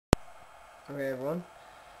Okay everyone,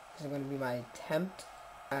 this is going to be my attempt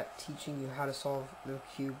at teaching you how to solve the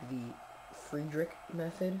cube the Fridrich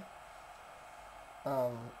method.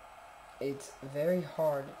 It's very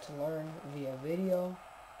hard to learn via video,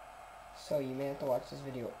 so you may have to watch this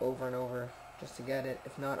video over and over just to get it.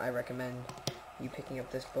 If not, I recommend you picking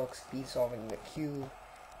up this book, Speed Solving the Cube.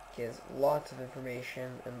 It gives lots of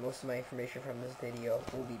information, and most of my information from this video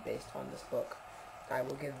will be based on this book. I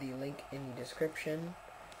will give the link in the description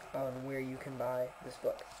on where you can buy this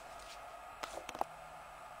book.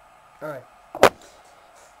 Alright,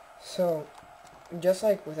 so just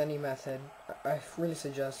like with any method, I really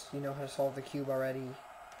suggest you know how to solve the cube already,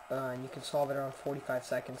 and you can solve it around 45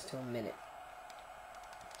 seconds to a minute.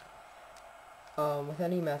 With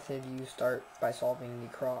any method, you start by solving the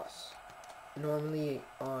cross. Normally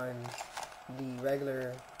on the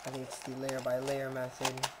regular, I think it's the layer by layer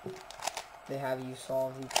method, they have you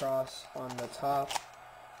solve the cross on the top,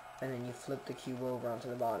 and then you flip the cube over onto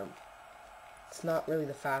the bottom. It's not really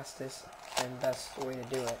the fastest and best way to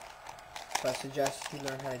do it, so I suggest you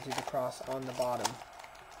learn how to do the cross on the bottom,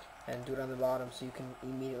 and do it on the bottom so you can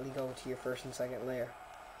immediately go to your first and second layer.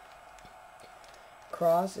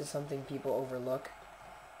 Cross is something people overlook,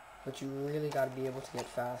 but you really got to be able to get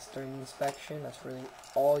fast. During the inspection, that's really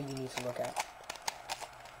all you need to look at.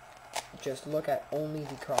 Just look at only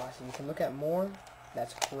the cross. If you can look at more,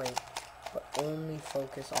 that's great, but only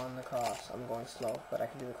focus on the cross. I'm going slow, but I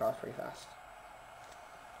can do the cross pretty fast.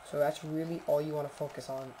 So that's really all you want to focus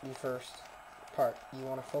on the first part. You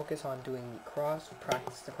want to focus on doing the cross,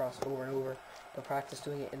 practice the cross over and over, but practice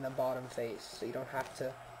doing it in the bottom face, so you don't have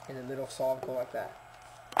to, in the middle solve, go like that.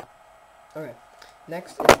 Okay,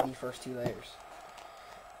 next is the first two layers.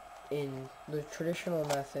 In the traditional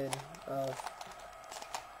method of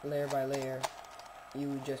layer by layer, you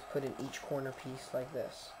would just put in each corner piece like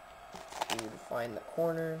this. You would find the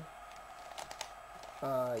corner,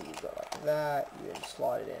 you go like that, you would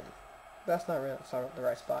slot it in. That's not really, it's not the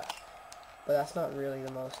right spot, but that's not really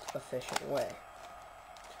the most efficient way.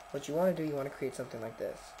 What you want to do, you want to create something like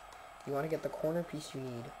this. You want to get the corner piece you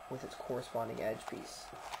need with its corresponding edge piece.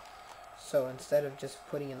 So instead of just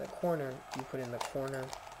putting in the corner, you put in the corner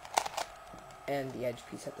and the edge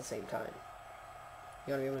piece at the same time.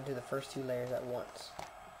 You want to be able to do the first two layers at once.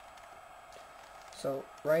 So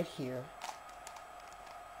right here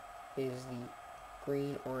is the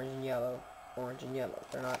green, orange, and yellow. Orange and yellow.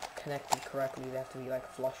 They're not connected correctly. They have to be like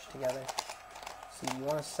flush together. So you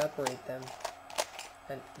want to separate them,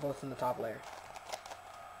 and both in the top layer.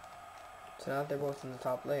 So now that they're both in the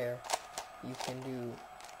top layer, you can do,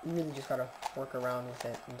 you really just gotta work around with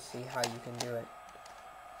it and see how you can do it.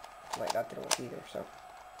 Like that didn't work either, so.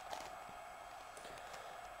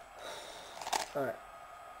 Alright,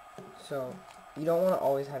 so you don't want to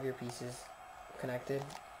always have your pieces connected.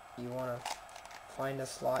 You want to find a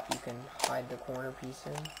slot you can hide the corner piece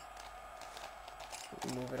in,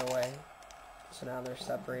 move it away, so now they're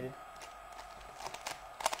separated.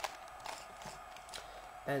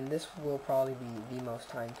 And this will probably be the most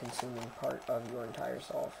time consuming part of your entire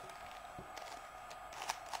solve.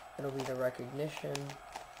 It'll be the recognition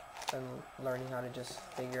and learning how to just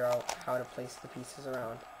figure out how to place the pieces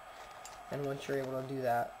around. And once you're able to do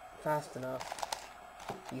that fast enough,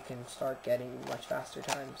 you can start getting much faster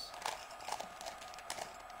times.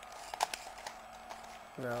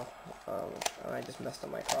 No, I just messed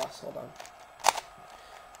up my cross. Hold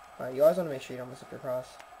on. You always want to make sure you don't mess up your cross,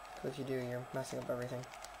 because if you do, you're messing up everything.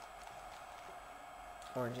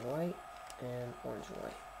 Orange and white, and orange and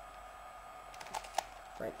white.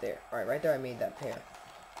 Right there. Alright, right there I made that pair.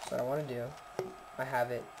 So what I want to do, I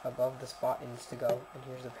have it above the spot it needs to go, and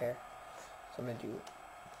here's the pair. So I'm going to do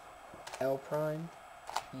L prime,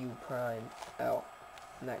 U prime, L.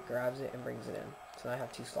 And that grabs it and brings it in. So now I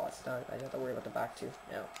have two slots done. I don't have to worry about the back two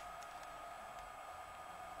now.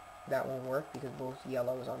 That won't work because both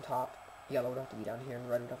yellow is on top. Yellow would have to be down here and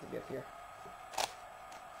red would have to be up here.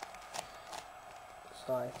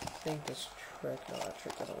 So I think this trick, no, that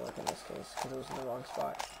trick doesn't work in this case because it was in the wrong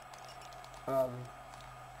spot.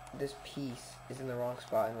 This piece is in the wrong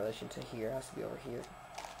spot in relation to here. It has to be over here.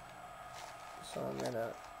 So I'm going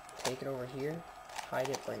to take it over here, hide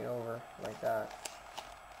it, bring it over like that.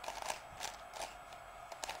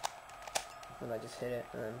 And I just hit it,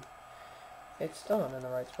 and then it's done in the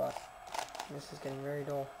right spot. This is getting very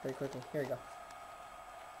dull very quickly. Here we go.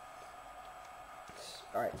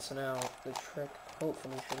 Alright, so now the trick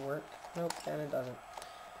hopefully should work. Nope, and it doesn't.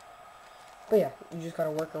 But yeah, you just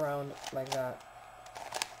gotta work around like that,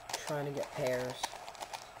 trying to get pairs.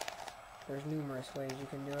 There's numerous ways you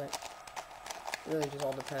can do it. It really just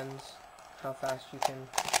all depends how fast you can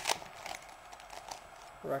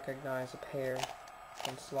recognize a pair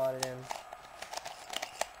and slot it in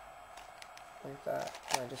like that.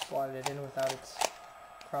 And I just slotted it in without its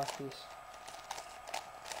cross piece.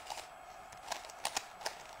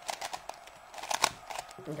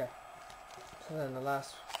 Okay, so then the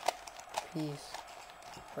last piece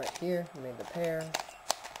right here, made the pair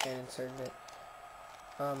and inserted it.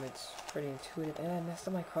 It's pretty intuitive, and I messed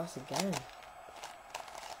up my cross again.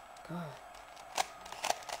 God.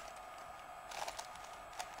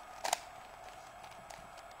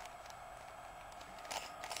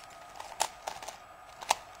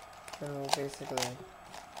 So basically,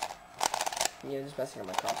 yeah, just messing up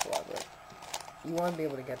my cross a lot, but you want to be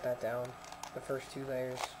able to get that down, the first two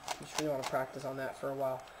layers. You just really want to practice on that for a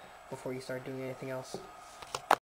while before you start doing anything else.